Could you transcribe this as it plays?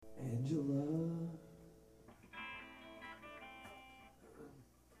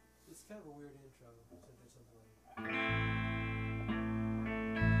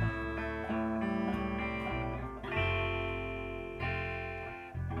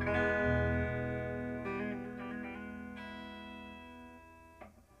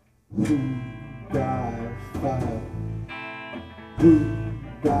Who got fire? Who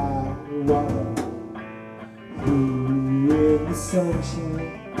got water? Who in the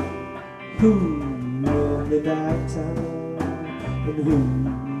sunshine? Who in the nighttime? And who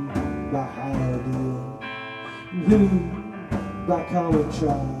by ideal? And who by common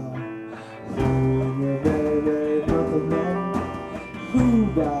trial? Who in the very, very month of May? Who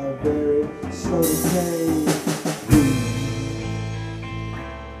by very slow decay? Who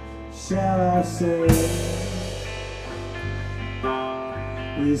shall I say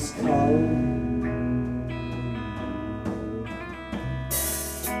is calling?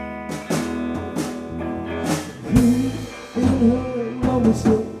 Who in her moments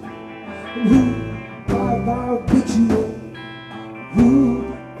and who by habitual? Who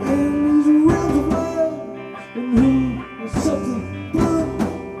in these realms of love? And who is something good?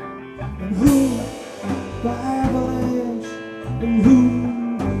 And who by avalanche? And who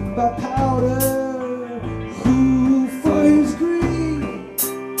by powder? Who for his greed?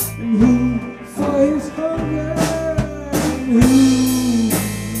 And who for his hunger? And who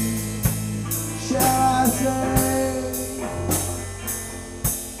shall I say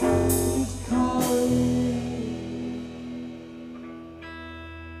is calling?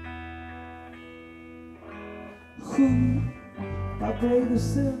 Who by greater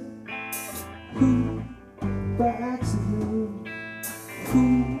sin? Who by accident? Who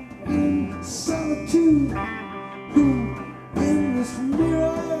in solitude? Who in this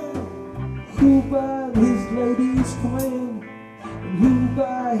mirror? Who by his lady's command? And who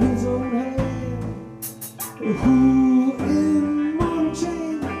by his own hand? Who in mortal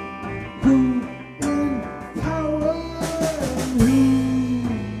chain? Who in power? And who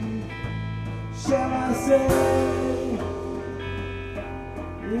shall I say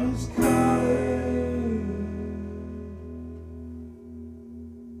is calling?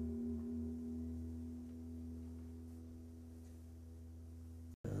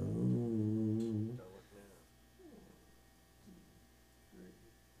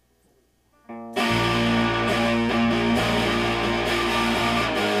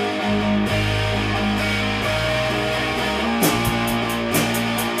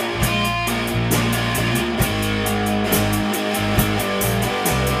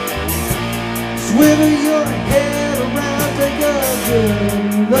 Swivel your head around, take a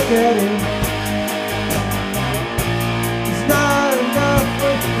good look at it. It's not enough,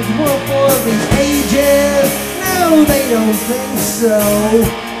 it's one for the ages. No, they don't think so.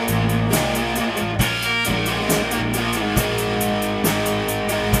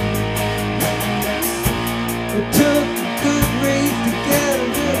 It took a good read to get a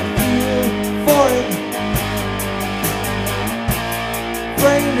good feel for it.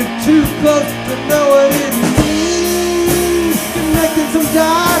 Framed it too close to know what it means. Connected some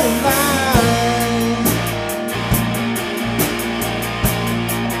dotted lines.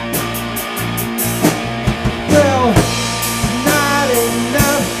 Well, not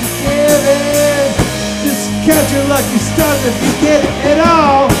enough to give it. Just catch your lucky stars if you get it at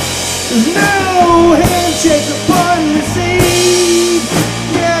all. There's no handshake upon receipt.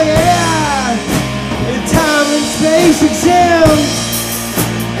 Yeah, yeah. In time and space exempt.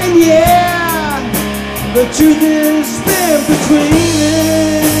 And yeah, the truth is spent between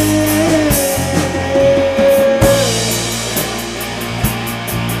it.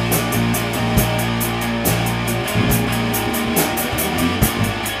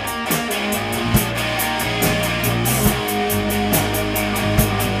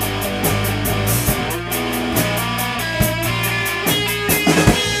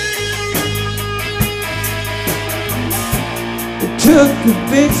 It took a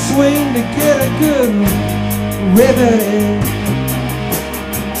big swing to get a good ribbon.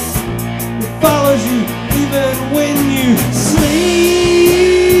 It follows you even when you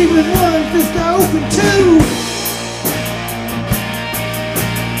sleep, with one fist open too.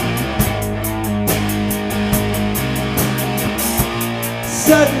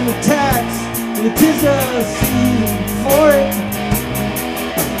 Sudden attacks, it is a season for it.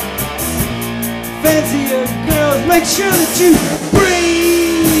 Fancier girls, make sure that you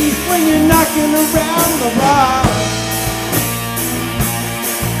breathe when you're knocking around the block.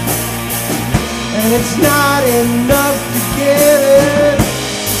 And it's not enough to get it.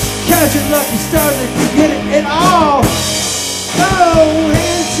 Count your lucky stars if you get it at all. Oh,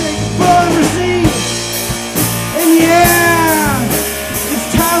 handshake, blow and receive. And yeah, it's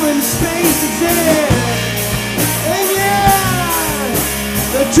time and space exam.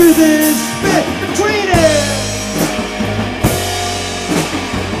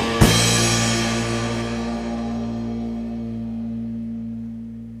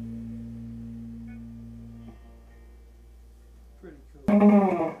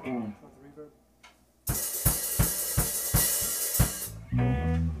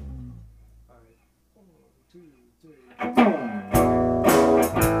 The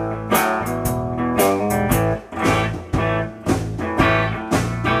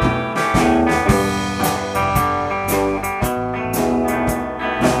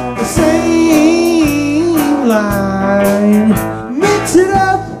same line, mix it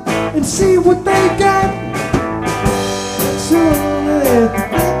up and see what they got. So they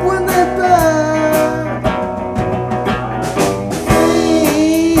think when they buy,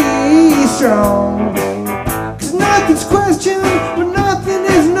 stay strong. 'Cause nothing's questioned, but nothing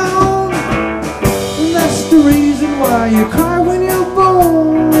is known. And that's the reason why you cry when you're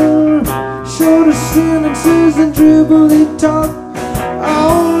born. Shorter sentences and dribbly talk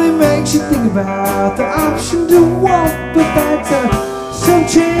only makes you think about the option to walk. But that's some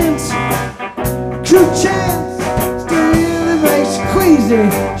chance, true chance. Still it makes you queasy,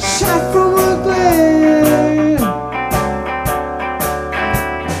 shot from a glance.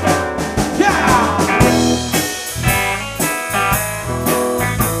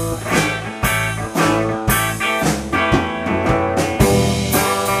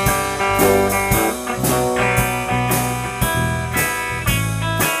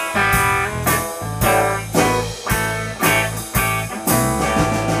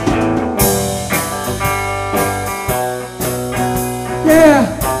 Yeah!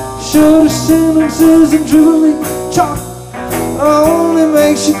 Shorter sentences and dribbling chalk only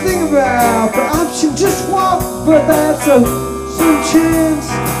makes you think about the option, just walk. But that's some chance,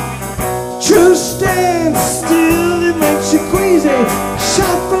 true stance. Still it makes you queasy,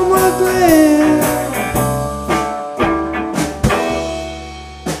 shot from a glance.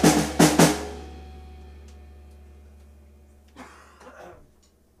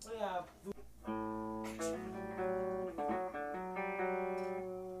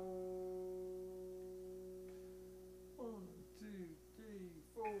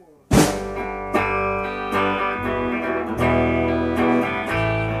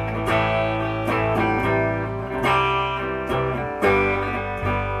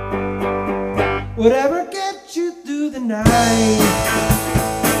 Whatever gets you through the night,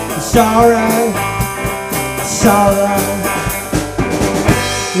 it's alright, it's alright.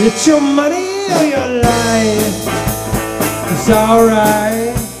 It's your money or your life. It's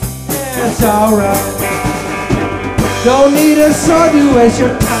alright, yeah, it's alright. Don't need a sword to waste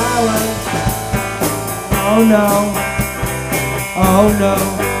your power. Oh no, oh no.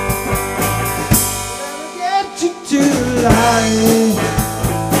 Whatever gets you to the light,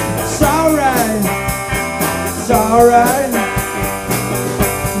 it's alright, it's alright.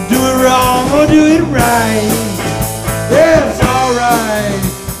 Do it wrong or do it right. Yeah, it's alright,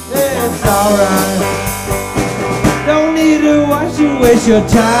 yeah, it's alright. Don't need to watch you waste your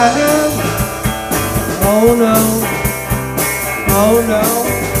time. Oh no, oh no.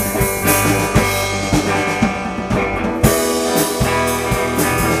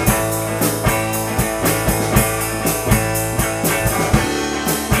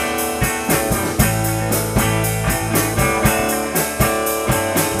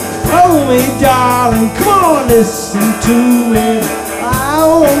 Hold me, darling, come on, listen to me. I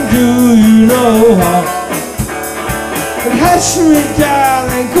won't do you no harm. But hush me,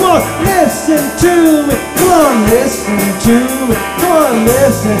 darling, come on, listen to me. Come on, listen to me. Come on,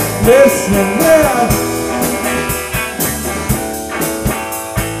 listen, listen, yeah.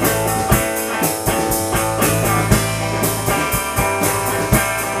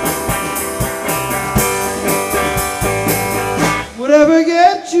 Whatever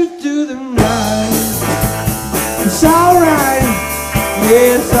gets you through the night, it's alright,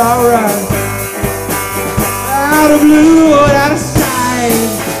 yeah, it's alright. Out of blue or out of sight,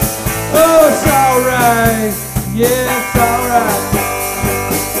 oh, it's alright, yeah, it's alright.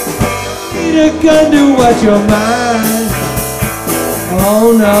 Need a gun to watch your mind.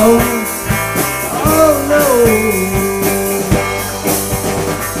 Oh no, oh no.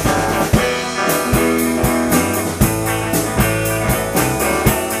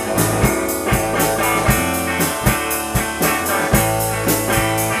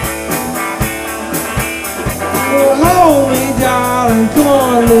 Hold me, darling, come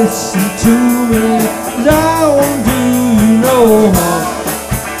on, listen to me. 'Cause I won't do you no harm.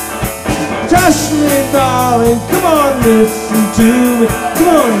 Touch me, darling, come on, listen to me. Come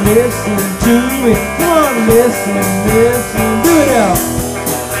on, listen to me. Come on, listen, listen. Do it out.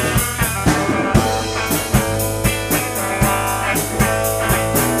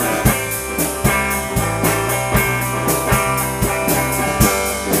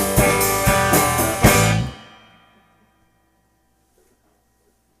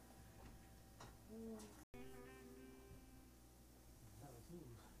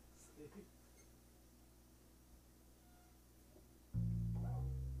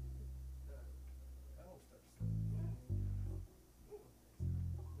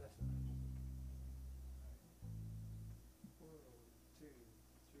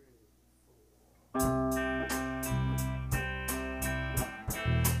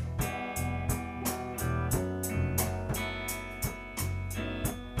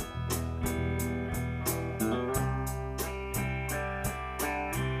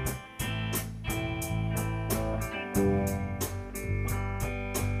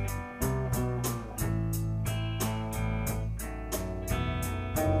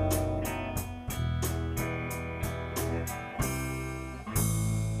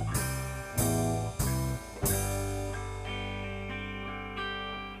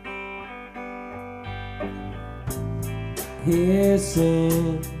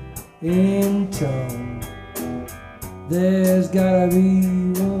 Hissing in tongue, there's gotta be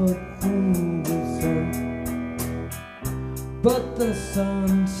one through the sun, but the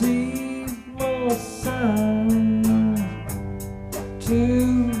sun sees more signs.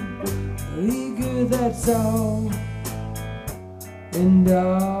 Too eager, that's all, and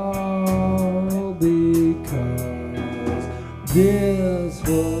all because this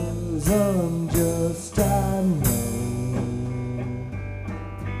was unjust, I know.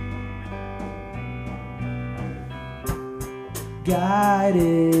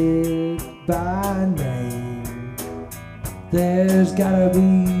 Guided by name, there's gotta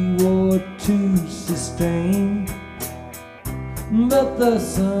be war to sustain, but the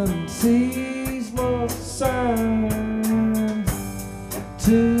sun sees more signs.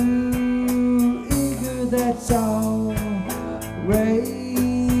 Too eager, that's all. Raise,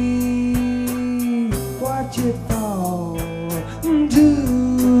 watch it fall.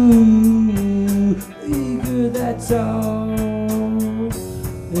 Too eager, that's all.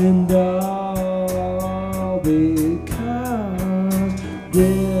 And all because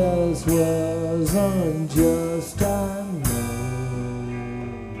this was unjust, I know.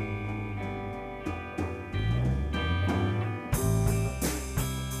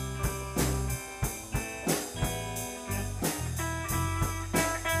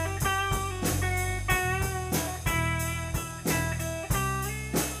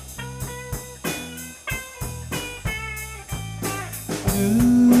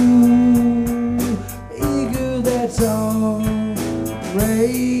 Eager, that's all.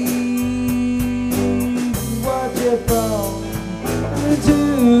 Raise, watch it fall.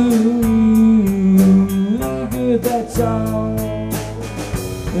 Too eager, that's all.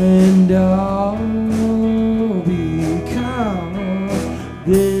 And all because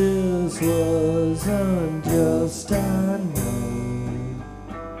this was unjust, I know.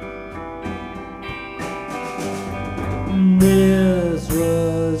 This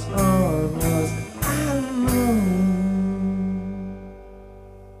was on us, I know.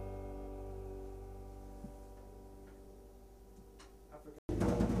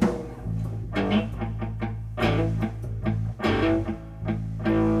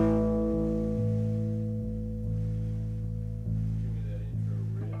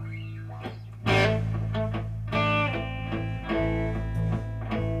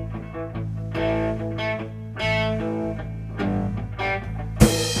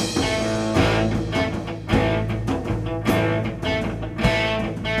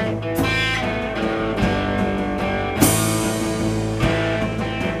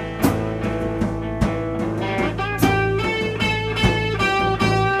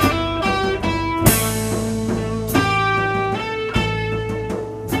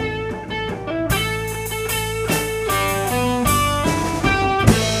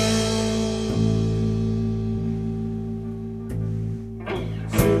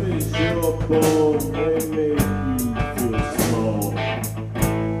 They make you feel small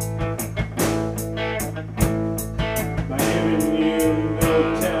by giving you no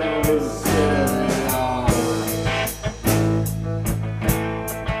time to serve at all.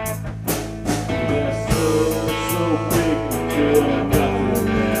 They're so big to nothing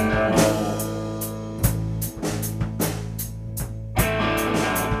at all.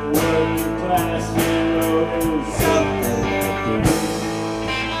 Working class heroes, something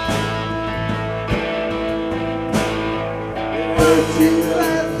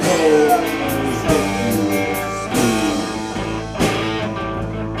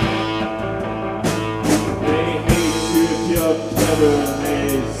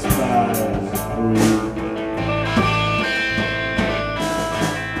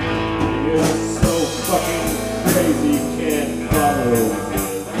you're so fucking crazy, can't follow me.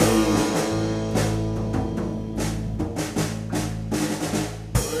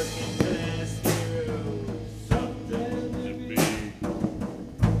 Working class hero, something to be.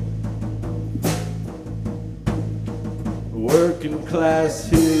 Working class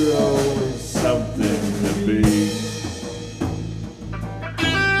hero is something to be.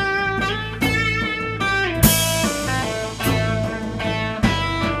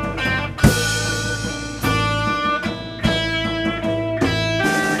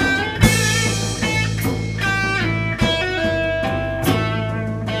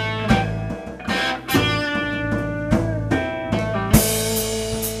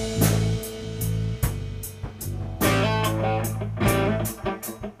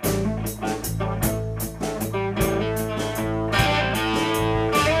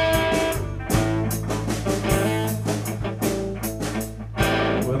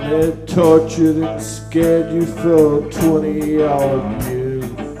 They tortured and scared you for 20-hour years.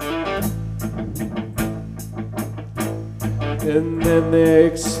 And then they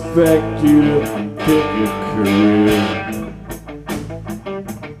expect you to pick your career.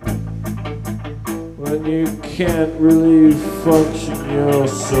 When you can't really function, you're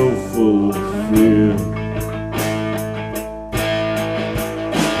so full of fear.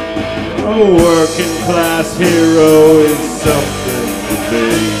 A working class hero is something to be.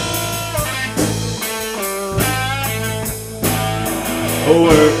 A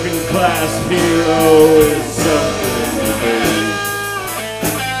working class hero is something to be.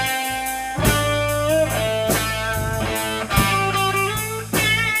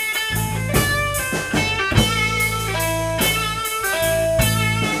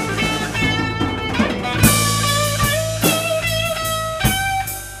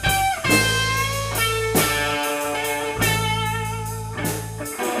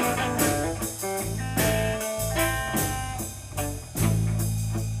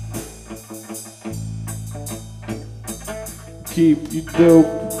 Keep you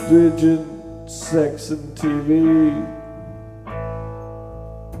dope, religion, sex and TV.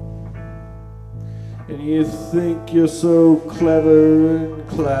 And you think you're so clever and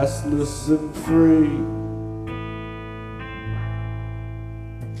classless and free.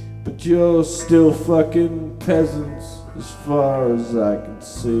 But you're still fucking peasants as far as I can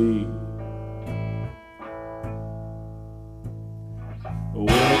see. A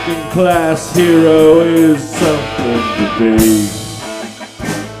working class hero is something to be.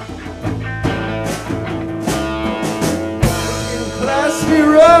 Working class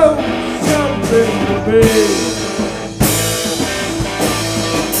hero is something to be.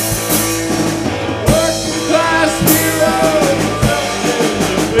 Working class hero is something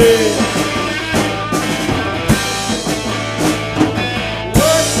to be.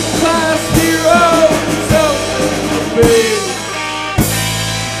 Working class hero is something to be.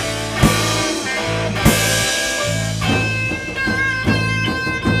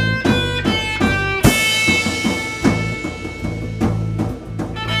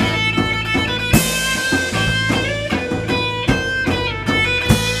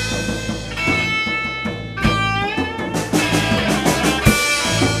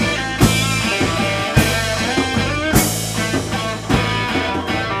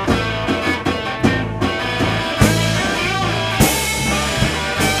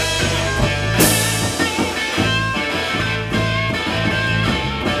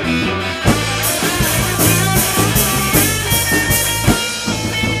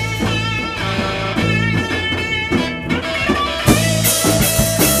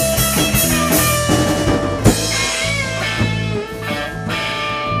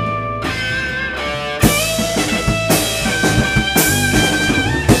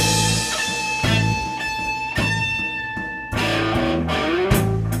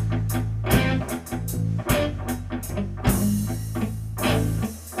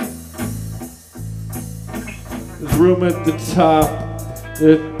 There's room at the top,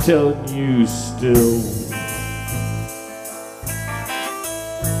 they're telling you still.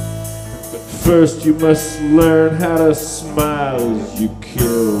 But first you must learn how to smile as you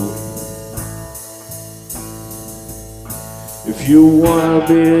kill. If you wanna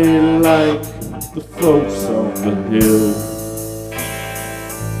be like the folks on the hill.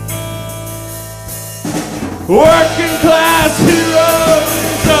 Working class hero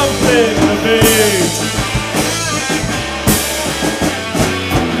is something to be.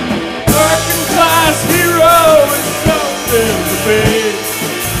 Working class hero is something to be.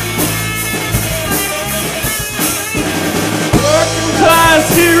 Working class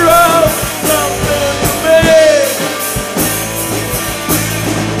hero